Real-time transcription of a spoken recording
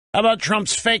How about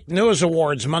Trump's fake news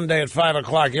awards Monday at 5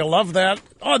 o'clock? You'll love that.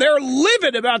 Oh, they're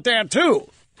livid about that, too.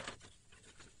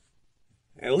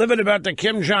 They're livid about the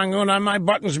Kim Jong-un on my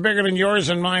button's bigger than yours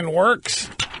and mine works.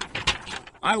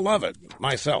 I love it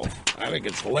myself. I think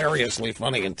it's hilariously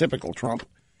funny and typical Trump.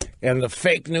 And the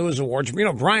fake news awards. You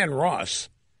know, Brian Ross,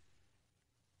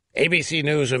 ABC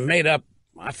News, and made up,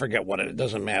 I forget what it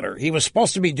doesn't matter. He was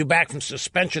supposed to be due back from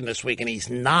suspension this week, and he's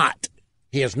not.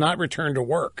 He has not returned to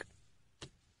work.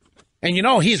 And you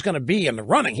know he's going to be in the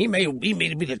running. He may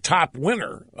be the top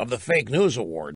winner of the fake news award.